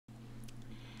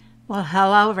Well,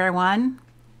 hello everyone.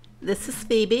 This is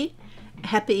Phoebe.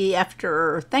 Happy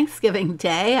after Thanksgiving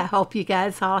Day. I hope you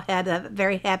guys all had a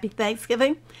very happy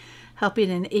Thanksgiving. Hope you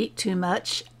didn't eat too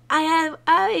much. I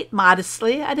ate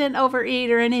modestly. I didn't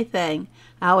overeat or anything.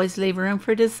 I always leave room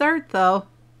for dessert though.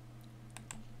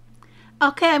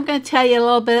 Okay, I'm going to tell you a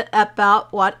little bit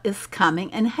about what is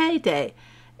coming in Heyday.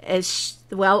 As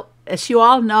you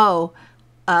all know,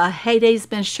 Heyday's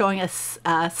been showing us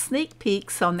sneak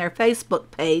peeks on their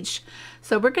Facebook page,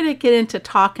 so we're going to get into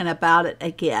talking about it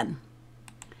again.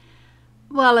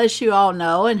 Well, as you all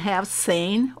know and have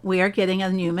seen, we are getting a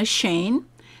new machine.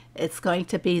 It's going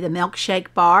to be the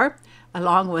milkshake bar,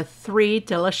 along with 3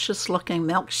 delicious looking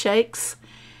milkshakes.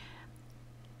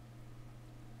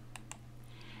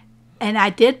 And I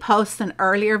did post an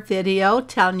earlier video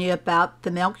telling you about the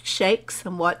milkshakes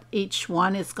and what each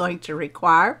one is going to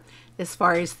require as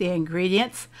far as the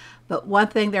ingredients. But one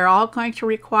thing they're all going to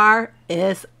require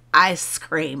is ice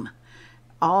cream.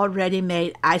 Already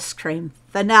made ice cream,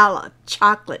 vanilla,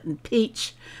 chocolate, and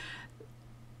peach.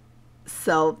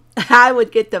 So I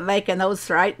would get to making those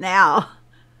right now.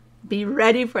 Be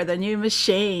ready for the new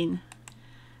machine.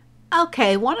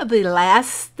 Okay, one of the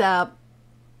last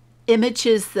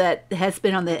images that has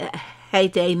been on the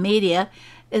Heyday media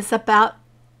is about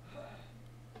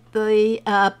the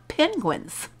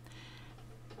penguins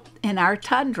in our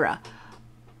tundra.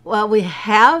 Well, we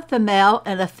have the male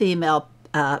and a female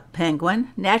penguin.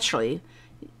 Naturally,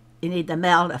 you need the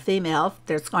male and a female.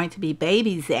 There's going to be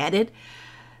babies added.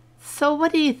 So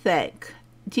what do you think?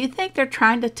 Do you think they're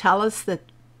trying to tell us that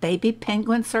baby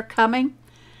penguins are coming?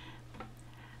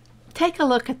 Take a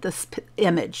look at this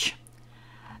image.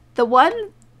 The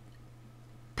one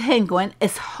penguin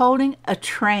is holding a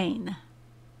train,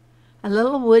 a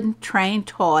little wooden train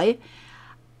toy.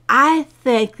 I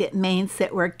think it means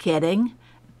that we're getting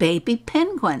baby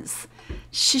penguins.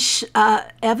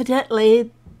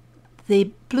 Evidently,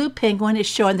 the blue penguin is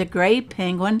showing the gray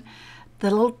penguin. The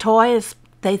little toy is,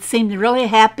 they seem really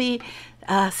happy.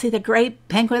 See, the gray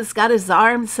penguin's got his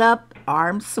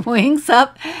wings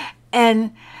up,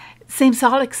 and seems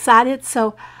all excited.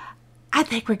 So I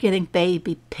think we're getting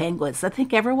baby penguins. I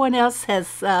think everyone else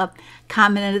has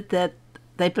commented that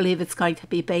they believe it's going to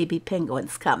be baby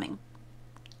penguins coming.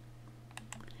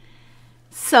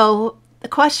 So the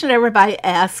question everybody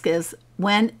asks is,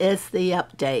 when is the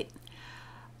update?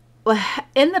 Well,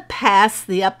 in the past,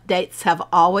 the updates have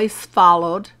always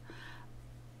followed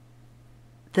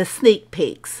the sneak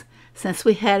peeks. Since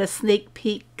we had a sneak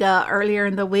peek earlier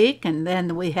in the week, and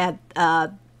then we had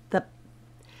the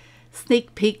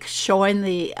sneak peek showing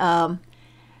the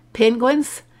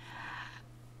penguins,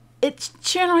 it's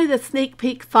generally the sneak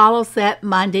peek follows that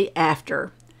Monday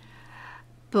after.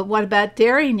 But what about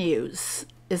dairy news?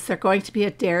 Is there going to be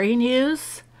a dairy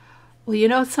news? Well, you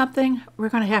know something? We're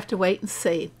going to have to wait and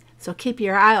see. So keep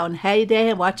your eye on Heyday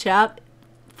and watch out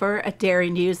for a dairy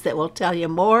news that will tell you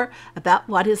more about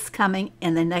what is coming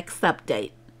in the next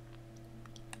update.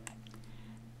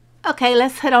 Okay,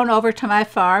 let's head on over to my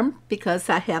farm because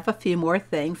I have a few more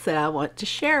things that I want to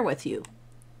share with you.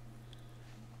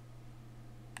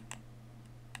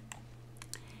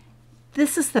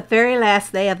 This is the very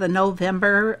last day of the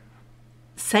November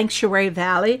Sanctuary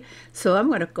Valley, so I'm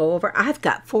going to go over. I've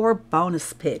got 4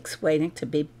 bonus pigs waiting to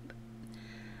be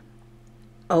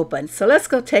open. So let's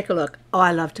go take a look. Oh,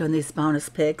 I love doing these bonus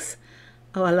pigs.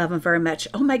 Oh, I love them very much.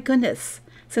 Oh my goodness.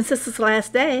 Since this is the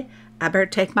last day, I better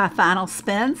take my final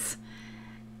spins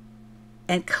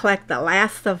and collect the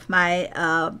last of my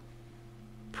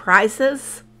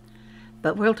prizes.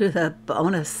 But we'll do the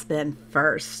bonus spin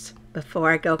first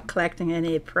before I go collecting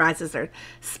any prizes or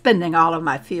spending all of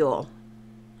my fuel.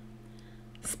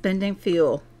 Spending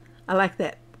fuel. I like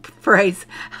that phrase.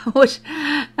 I wish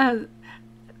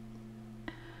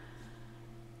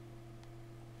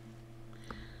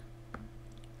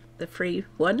the free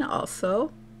one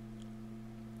also.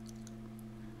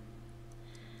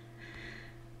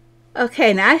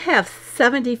 Okay, now I have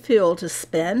 70 fuel to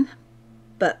spend,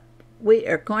 but we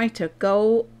are going to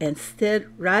go instead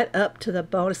right up to the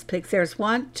bonus pigs. There's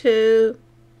 1, 2,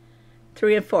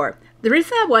 3, and 4. The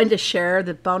reason I wanted to share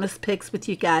the bonus pigs with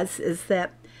you guys is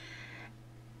that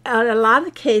in a lot of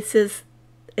the cases,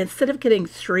 instead of getting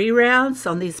 3 rounds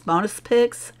on these bonus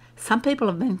pigs, some people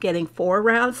have been getting 4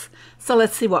 rounds. So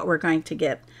let's see what we're going to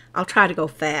get. I'll try to go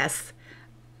fast.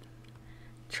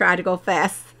 Try to go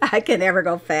fast. I can never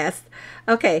go fast.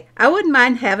 Okay, I wouldn't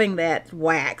mind having that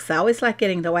wax. I always like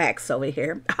getting the wax over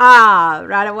here. Ah,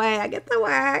 right away I get the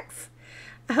wax.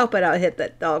 I hope I don't hit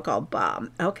that doggone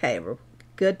bomb. Okay, we're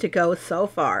good to go so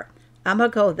far. I'm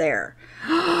going to go there.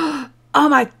 Oh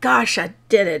my gosh, I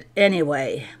did it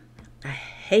anyway. I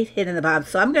hate hitting the bottom.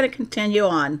 So I'm going to continue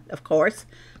on, of course.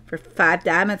 For 5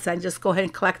 diamonds, I can just go ahead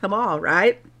and collect them all,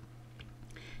 right?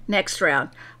 Next round.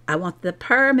 I want the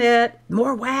permit.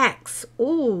 More wax.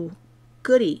 Ooh,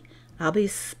 goody. I'll be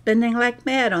spending like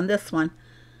mad on this one.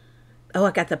 Oh,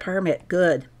 I got the permit.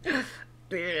 Good.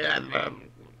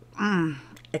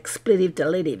 Expletive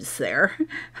deletives there.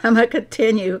 I'm going to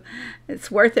continue. It's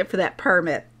worth it for that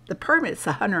permit. The permit's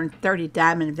 130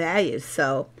 diamond value,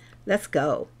 so let's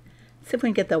go. See if we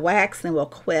can get the wax, then we'll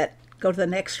quit. Go to the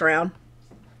next round.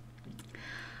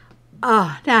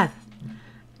 Oh, now,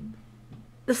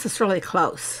 this is really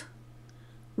close.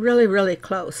 Really, really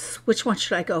close. Which one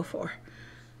should I go for?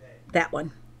 That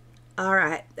one. All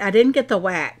right. I didn't get the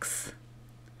wax,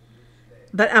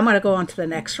 but I'm going to go on to the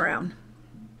next round.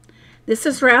 This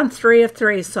is round 3 of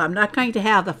 3, so I'm not going to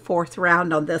have the 4th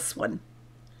round on this one.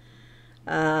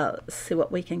 Let's see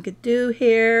what we can do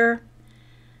here.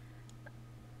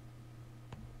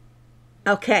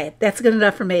 Okay, that's good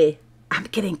enough for me. I'm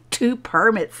getting 2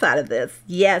 permits out of this.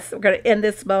 Yes, we're going to end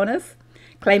this bonus.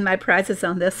 Claim my prizes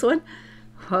on this one.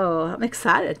 Oh, I'm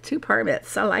excited. 2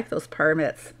 permits. I like those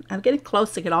permits. I'm getting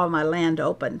close to get all my land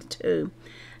open, too.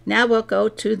 Now we'll go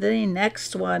to the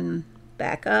next one.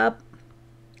 Back up.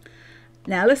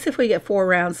 Now, let's see if we get 4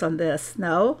 rounds on this.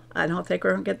 No, I don't think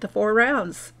we're going to get the 4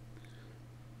 rounds.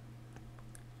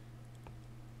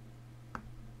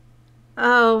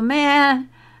 Oh, man.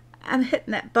 I'm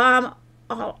hitting that bomb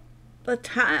all the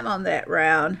time on that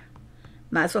round.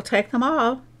 Might as well take them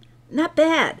all. Not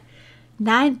bad.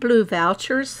 9 blue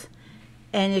vouchers.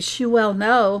 And as you well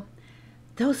know,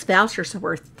 those vouchers are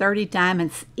worth 30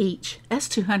 diamonds each. That's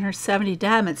 270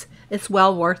 diamonds. It's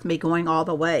well worth me going all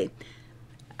the way.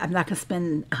 I'm not going to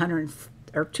spend 100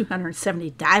 or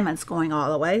 270 diamonds going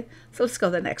all the way. So let's go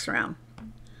to the next round.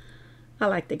 I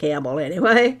like to gamble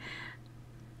anyway.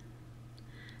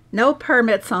 No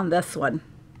permits on this one.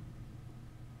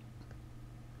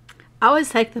 I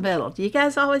always take the middle. Do you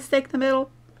guys always take the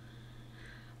middle?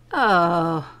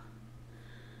 Oh.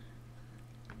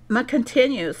 I'm going to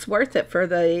continue. It's worth it for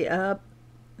the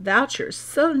vouchers.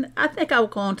 So I think I'll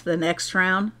go on to the next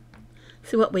round.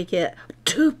 See what we get.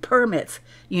 2 permits.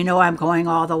 You know I'm going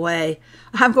all the way.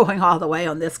 I'm going all the way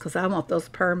on this because I want those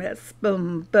permits.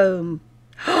 Boom, boom.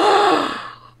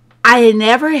 I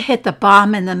never hit the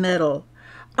bomb in the middle.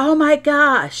 Oh my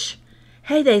gosh.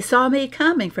 Hey, they saw me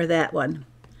coming for that one.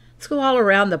 Let's go all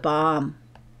around the bomb.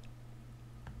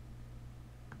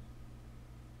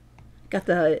 Got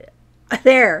the...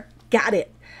 There. Got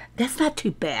it. That's not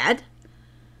too bad.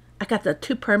 I got the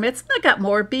 2 permits. I got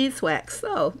more beeswax,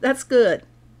 so that's good.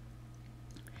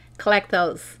 Collect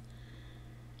those.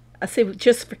 I see,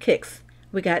 just for kicks.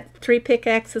 We got 3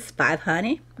 pickaxes, 5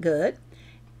 honey. Good.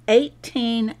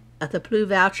 18 of the blue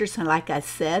vouchers, and like I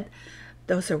said,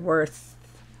 those are worth,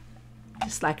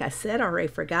 just like I said, I already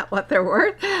forgot what they're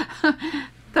worth.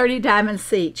 30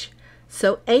 diamonds each.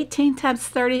 So 18 times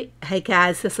 30. Hey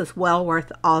guys, this is well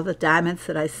worth all the diamonds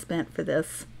that I spent for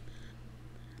this.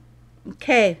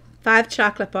 Okay, 5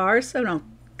 chocolate bars. I don't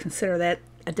consider that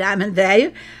a diamond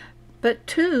value. But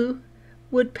 2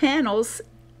 wood panels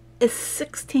is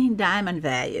 16 diamond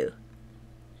value.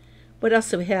 What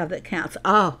else do we have that counts?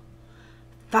 Oh,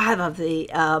 5 of the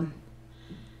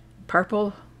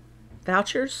purple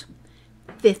vouchers.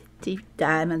 50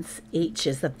 diamonds each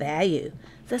is the value.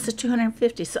 That's a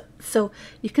 250. So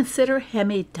you consider how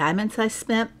many diamonds I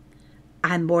spent?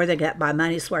 I more than got my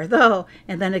money's worth. Oh,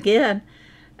 and then again,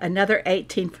 another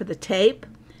 18 for the tape.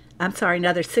 I'm sorry,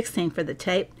 another 16 for the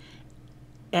tape.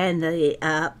 And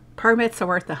the permits are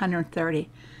worth 130.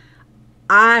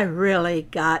 I really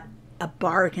got a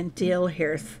bargain deal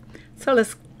here. So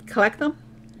let's collect them.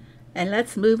 And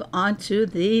let's move on to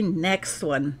the next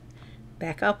one.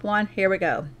 Back up 1. Here we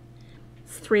go.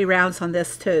 It's 3 rounds on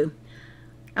this too.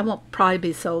 I won't probably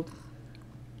be so...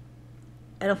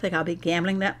 I don't think I'll be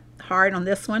gambling that hard on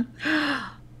this one.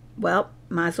 Well,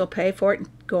 might as well pay for it and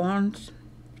go on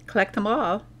collect them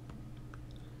all.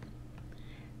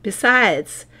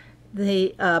 Besides,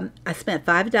 I spent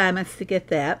 5 diamonds to get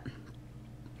that.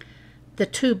 The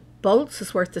 2 bolts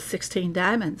is worth the 16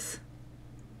 diamonds.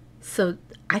 So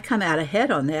I come out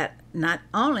ahead on that, not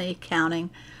only counting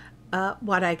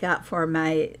what I got for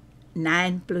my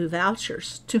 9 blue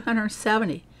vouchers,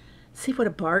 270. See what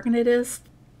a bargain it is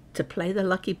to play the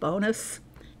lucky bonus?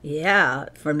 Yeah,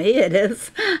 for me it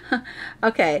is.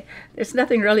 Okay, there's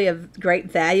nothing really of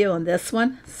great value on this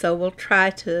one, so we'll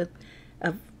try to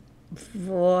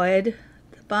avoid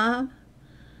the bomb.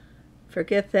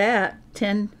 Forget that.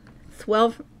 10,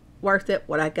 12 worth it,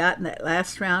 what I got in that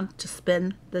last round to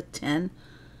spend the 10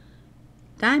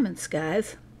 diamonds,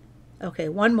 guys. Okay,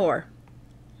 one more.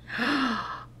 I'm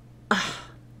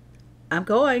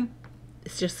going.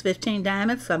 It's just 15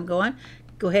 diamonds, so I'm going.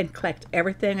 Go ahead and collect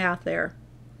everything out there.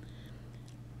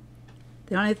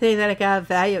 The only thing that I got of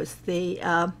value is the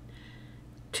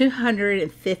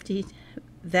 250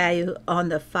 value on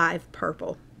the 5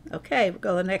 purple. Okay, we'll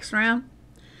go to the next round.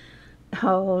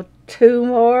 Oh, 2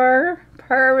 more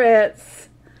permits.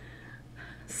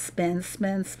 Spin,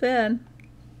 spin, spin.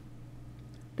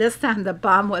 This time the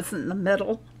bomb wasn't in the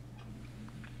middle.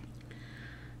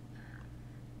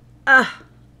 I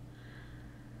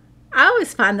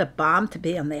always find the bomb to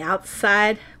be on the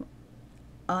outside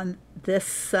on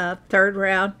this third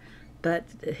round, but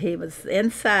he was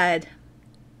inside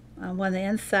on one of the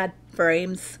inside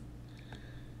frames.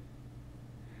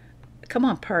 Come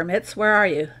on, permits, where are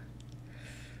you?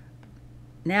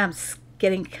 Now I'm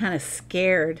getting kind of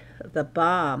scared of the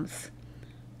bombs.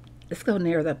 Let's go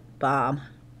near the bomb.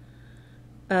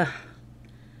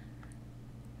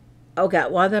 Oh,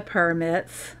 got one of the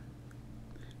permits.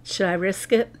 Should I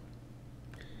risk it?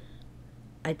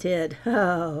 I did.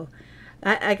 Oh,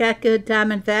 I got good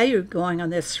diamond value going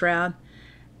on this round.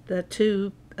 The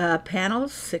 2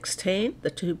 panels, 16.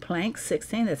 The 2 planks,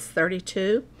 16. That's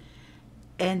 32.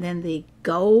 And then the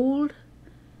gold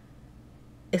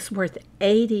is worth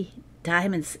 80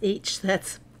 diamonds each.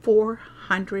 That's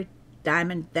 400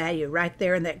 diamond value right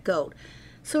there in that gold.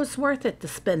 So it's worth it to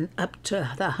spend up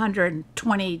to the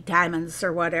 120 diamonds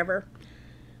or whatever.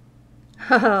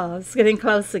 Oh, it's getting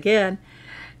close again.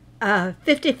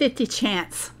 50-50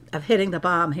 chance of hitting the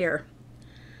bomb here.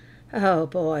 Oh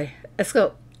boy. Let's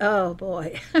go. Oh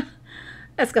boy.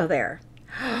 Let's go there.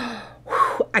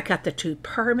 I got the 2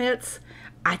 permits.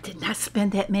 I did not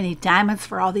spend that many diamonds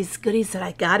for all these goodies that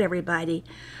I got, everybody.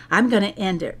 I'm going to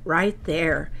end it right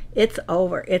there. It's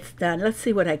over. It's done. Let's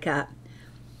see what I got.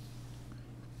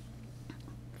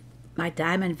 My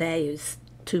diamond values,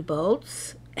 2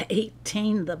 bolts,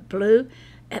 18 the blue.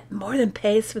 It more than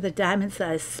pays for the diamonds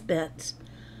that I spent.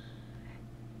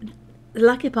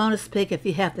 Lucky bonus pig, if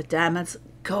you have the diamonds,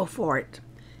 go for it.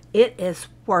 It is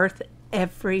worth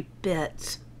every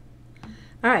bit.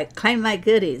 All right, claim my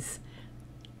goodies.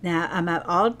 Now, I'm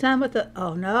all done with the...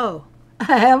 Oh, no.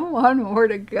 I have one more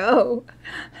to go.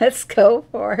 Let's go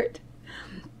for it.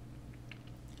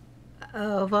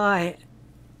 Oh, boy.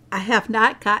 I have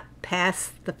not got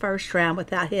past the first round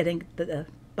without hitting the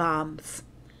bombs.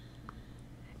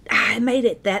 I made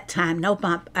it that time. No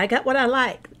bump. I got what I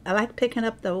like. I like picking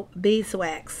up the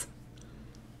beeswax.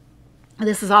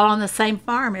 This is all on the same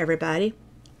farm, everybody.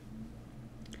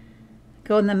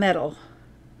 Go in the middle.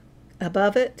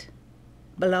 Above it.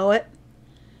 Below it.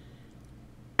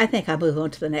 I think I'll move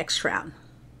on to the next round.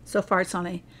 So far it's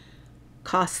only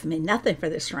cost me nothing for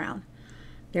this round.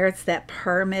 There's that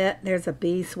permit. There's a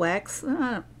beeswax.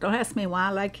 Don't ask me why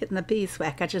I like hitting the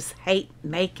beeswax. I just hate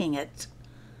making it.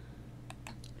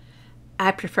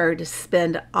 I prefer to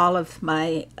spend all of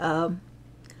my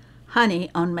honey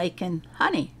on making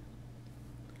honey.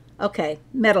 Okay,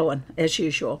 middle one as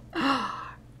usual.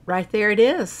 Right there it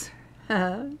is.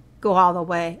 Go all the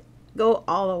way. Go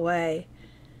all the way.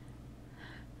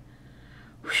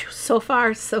 Whew, so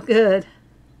far, so good.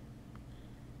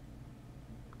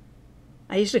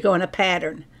 I usually go in a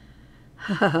pattern.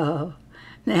 Oh,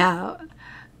 now.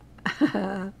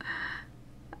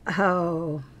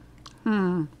 Oh.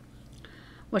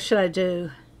 What should I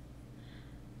do?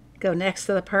 Go next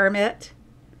to the permit?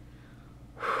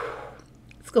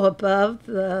 Let's go above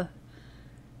the...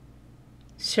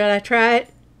 Should I try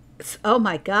it? Oh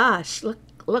my gosh,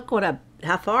 look what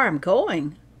how far I'm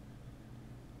going.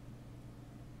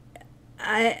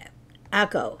 I'll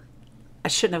go. I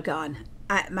shouldn't have gone.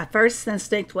 My first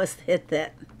instinct was to hit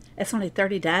that. That's only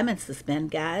 30 diamonds to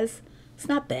spend, guys. It's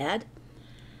not bad.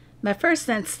 My first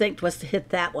instinct was to hit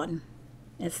that one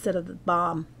instead of the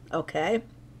bomb. Okay.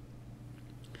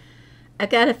 I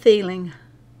got a feeling.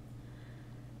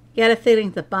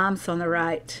 The bomb's on the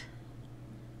right.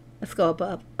 Let's go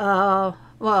above. Oh,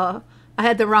 well, I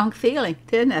had the wrong feeling,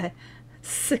 didn't I?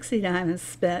 60 diamonds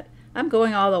spent. I'm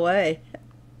going all the way.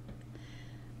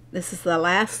 This is the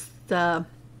last of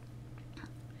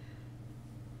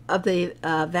the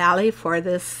valley for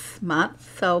this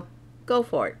month, so go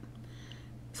for it.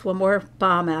 There's one more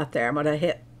bomb out there. I'm going to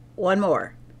hit one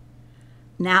more.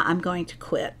 Now I'm going to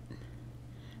quit.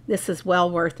 This is well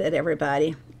worth it,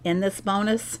 everybody. In this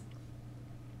bonus,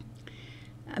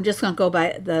 I'm just going to go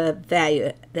by the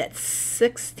value. That's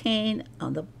 16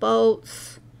 on the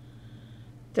bolts,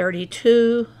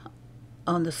 32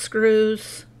 on the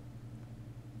screws,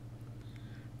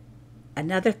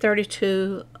 another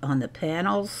 32 on the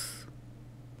panels,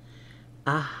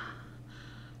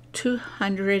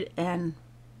 200 and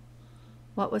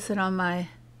what was it on my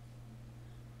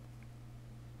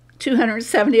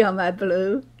 270 on my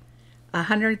blue,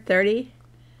 130.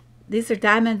 These are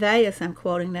diamond values I'm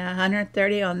quoting now.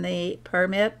 130 on the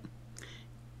permit,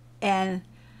 and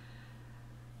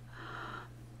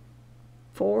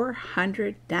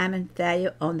 400 diamond value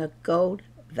on the gold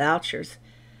vouchers.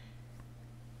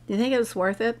 Do you think it was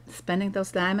worth it spending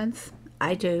those diamonds?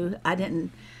 I do. I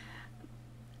didn't.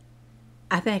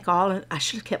 I think I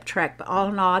should have kept track, but all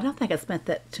in all, I don't think I spent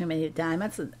that too many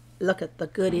diamonds. And look at the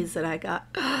goodies that I got.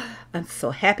 I'm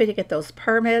so happy to get those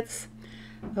permits.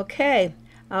 Okay,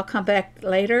 I'll come back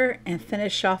later and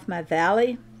finish off my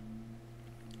valley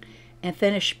and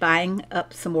finish buying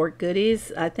up some more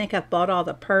goodies. I think I've bought all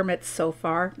the permits so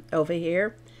far over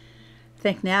here. I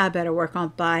think now I better work on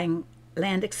buying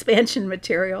land expansion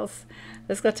materials.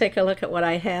 Let's go take a look at what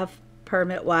I have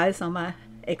permit-wise on my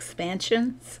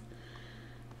expansions.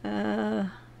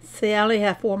 See, I only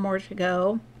have 4 more to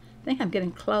go. I think I'm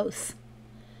getting close.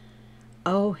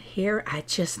 Oh, here I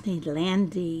just need land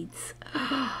deeds.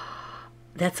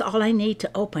 That's all I need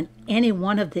to open any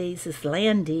one of these is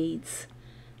land deeds.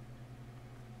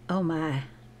 Oh my.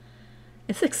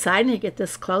 It's exciting to get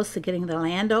this close to getting the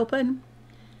land open.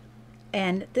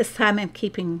 And this time I'm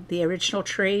keeping the original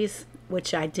trees,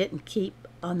 which I didn't keep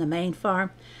on the main farm.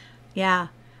 Yeah,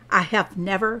 I have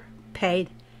never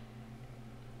paid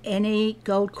any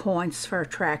gold coins for a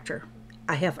tractor.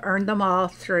 I have earned them all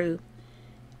through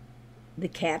the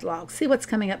catalog. See what's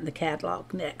coming up in the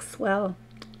catalog next. Well,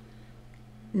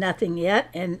 nothing yet,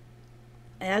 and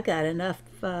I got enough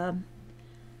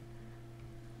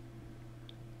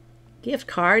gift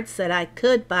cards that I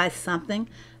could buy something,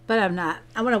 but I'm not.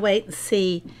 I want to wait and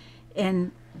see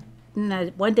in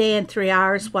 1 day and 3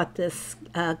 hours what this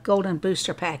golden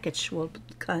booster package will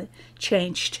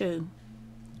change to.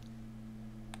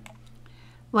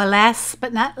 Well, last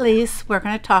but not least, we're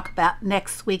going to talk about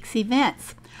next week's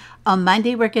events. On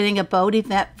Monday, we're getting a boat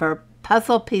event for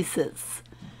puzzle pieces.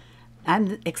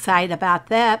 I'm excited about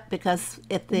that because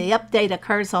if the update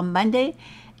occurs on Monday,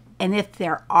 and if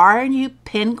there are new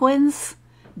penguins,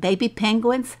 baby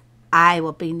penguins, I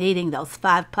will be needing those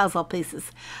 5 puzzle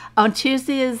pieces. On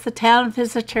Tuesday is the town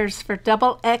visitors for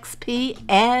double XP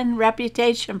and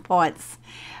reputation points.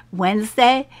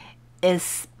 Wednesday is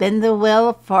spin the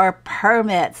wheel for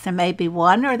permits. There may be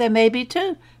 1 or there may be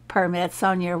 2 permits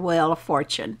on your wheel of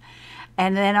fortune.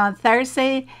 And then on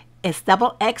Thursday is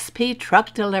double XP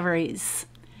truck deliveries.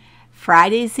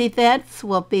 Friday's events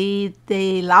will be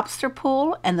the lobster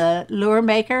pool and the lure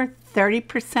maker,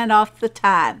 30% off the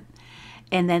time.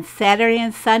 And then Saturday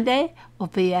and Sunday will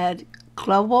be a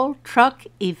global truck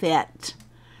event.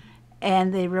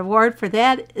 And the reward for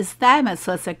that is diamonds.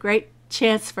 So it's a great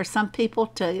chance for some people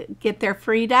to get their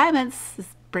free diamonds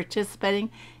participating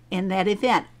in that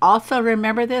event. Also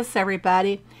remember this,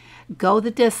 everybody. Go the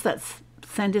distance.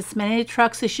 Send as many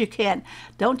trucks as you can.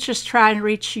 Don't just try and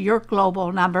reach your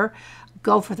global number.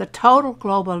 Go for the total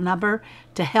global number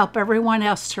to help everyone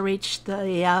else to reach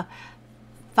the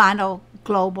final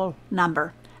global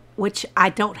number, which I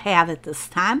don't have at this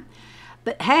time.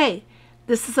 But hey,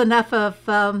 this is enough of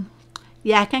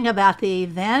yakking about the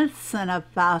events and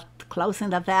about closing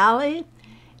the valley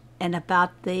and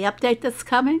about the update that's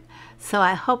coming. So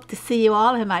I hope to see you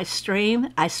all in my stream.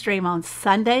 I stream on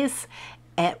Sundays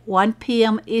at 1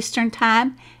 p.m. Eastern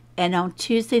Time and on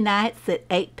Tuesday nights at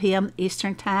 8 p.m.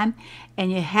 Eastern Time.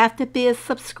 And you have to be a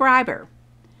subscriber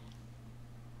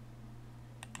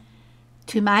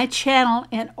to my channel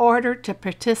in order to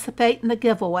participate in the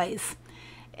giveaways.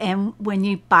 And when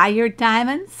you buy your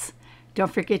diamonds,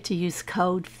 don't forget to use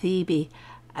code Phoebe.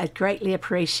 I greatly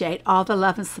appreciate all the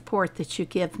love and support that you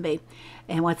give me.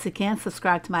 And once again,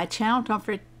 subscribe to my channel.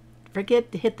 Don't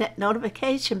forget to hit that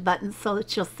notification button so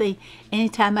that you'll see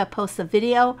anytime I post a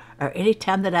video or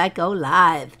anytime that I go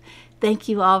live. Thank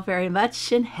you all very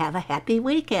much and have a happy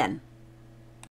weekend.